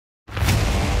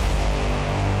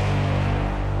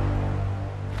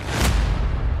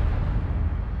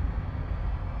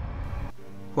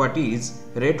What is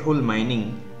red hole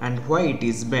mining and why it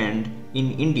is banned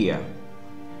in India?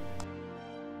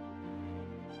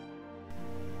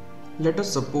 Let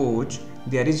us suppose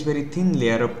there is very thin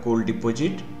layer of coal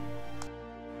deposit.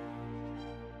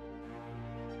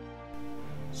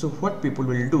 So what people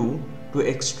will do to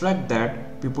extract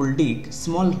that, people dig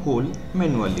small hole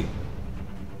manually.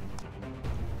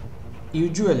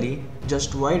 Usually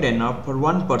just wide enough for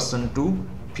one person to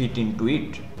fit into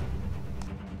it.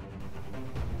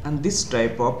 And this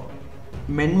type of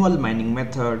manual mining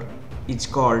method is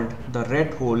called the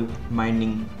red hole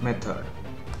mining method.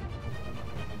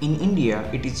 In India,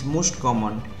 it is most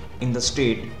common in the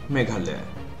state Meghalaya.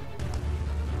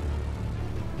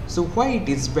 So why it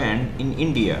is banned in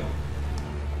India?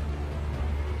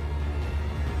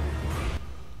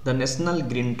 The National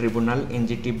Green Tribunal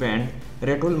 (NGT) banned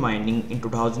red hole mining in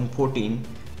 2014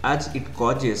 as it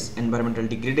causes environmental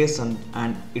degradation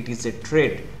and it is a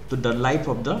threat to the life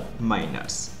of the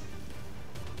miners.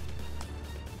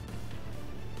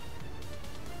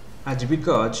 As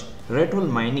because red hole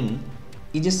mining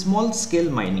is a small scale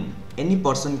mining, any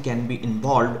person can be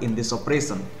involved in this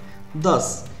operation.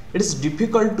 Thus, it is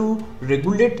difficult to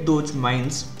regulate those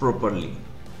mines properly.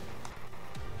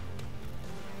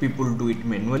 People do it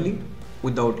manually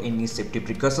without any safety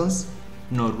precautions,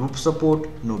 no roof support,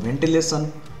 no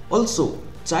ventilation. Also,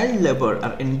 child labor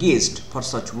are engaged for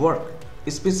such work,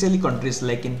 especially countries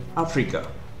like in Africa.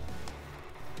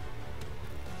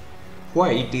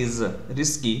 Why it is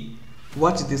risky?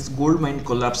 Watch this gold mine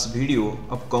collapse video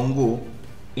of Congo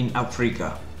in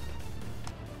Africa.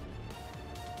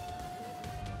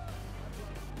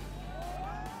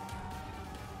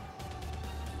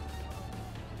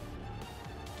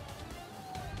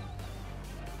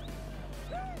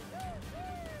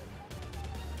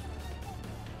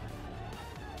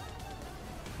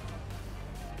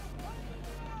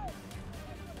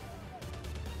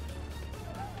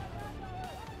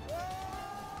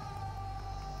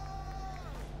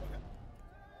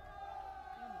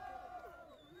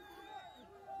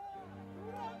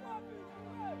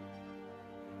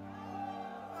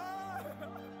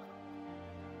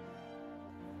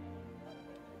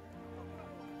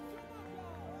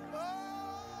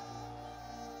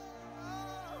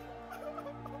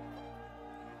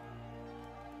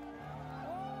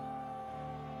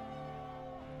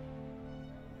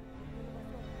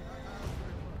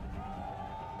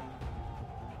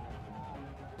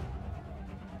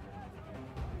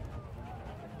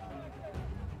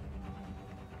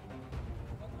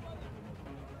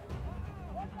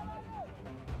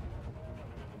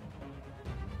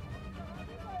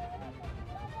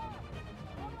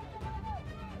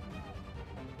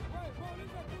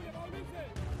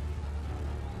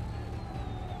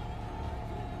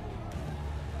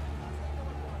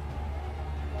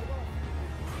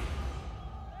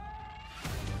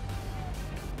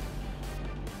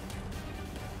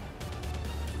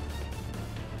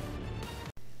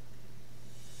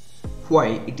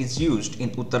 Why it is used in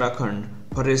Uttarakhand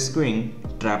for rescuing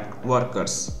trapped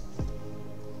workers.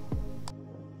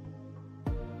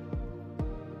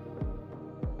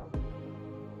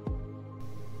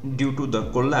 Due to the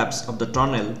collapse of the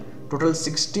tunnel, total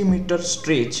 60-meter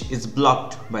stretch is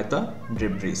blocked by the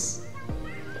debris.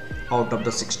 Out of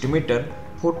the 60 meter,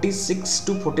 46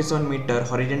 to 47 meter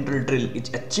horizontal drill is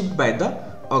achieved by the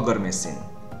auger machine.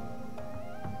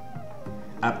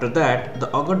 After that, the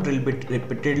auger drill bit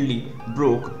repeatedly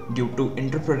broke due to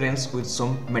interference with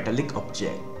some metallic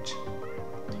object.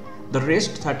 The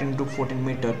rest 13 to 14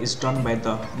 meter is done by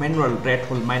the manual red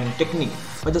hole mining technique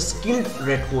by the skilled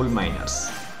red hole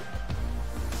miners.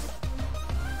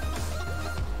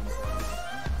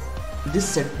 This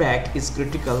setback is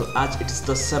critical as it is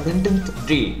the 17th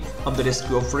day of the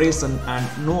rescue operation and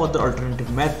no other alternative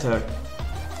method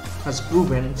has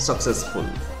proven successful.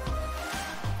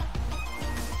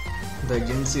 The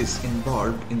agencies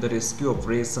involved in the rescue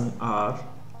operation are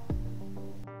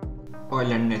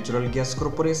Oil and Natural Gas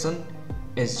Corporation,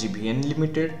 SGVN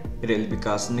Limited, Rail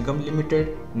Vikas Nigam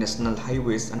Limited, National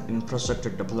Highways and Infrastructure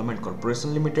Development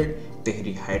Corporation Limited,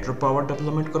 Tehri Hydropower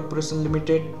Development Corporation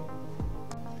Limited,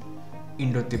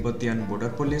 Indo-Tibetan Border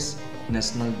Police,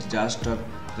 National Disaster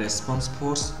Response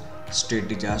Force, State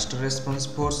Disaster Response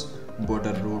Force,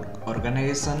 Border Road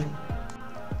Organization.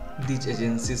 These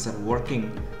agencies are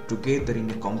working together in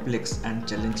a complex and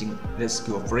challenging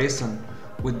rescue operation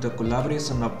with the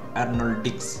collaboration of Arnold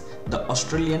Dix, the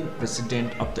Australian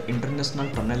president of the International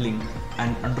Tunneling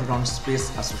and Underground Space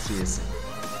Association.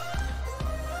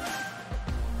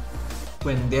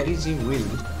 When there is a will,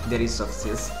 there is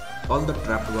success. All the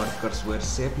trapped workers were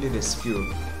safely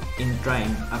rescued in train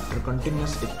after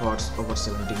continuous efforts over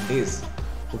 17 days,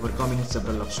 overcoming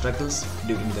several obstacles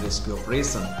during the rescue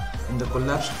operation in the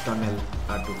collapsed tunnel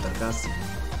at Uttarakhand.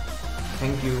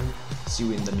 Thank you. See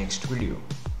you in the next video.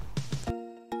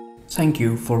 Thank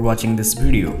you for watching this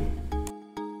video.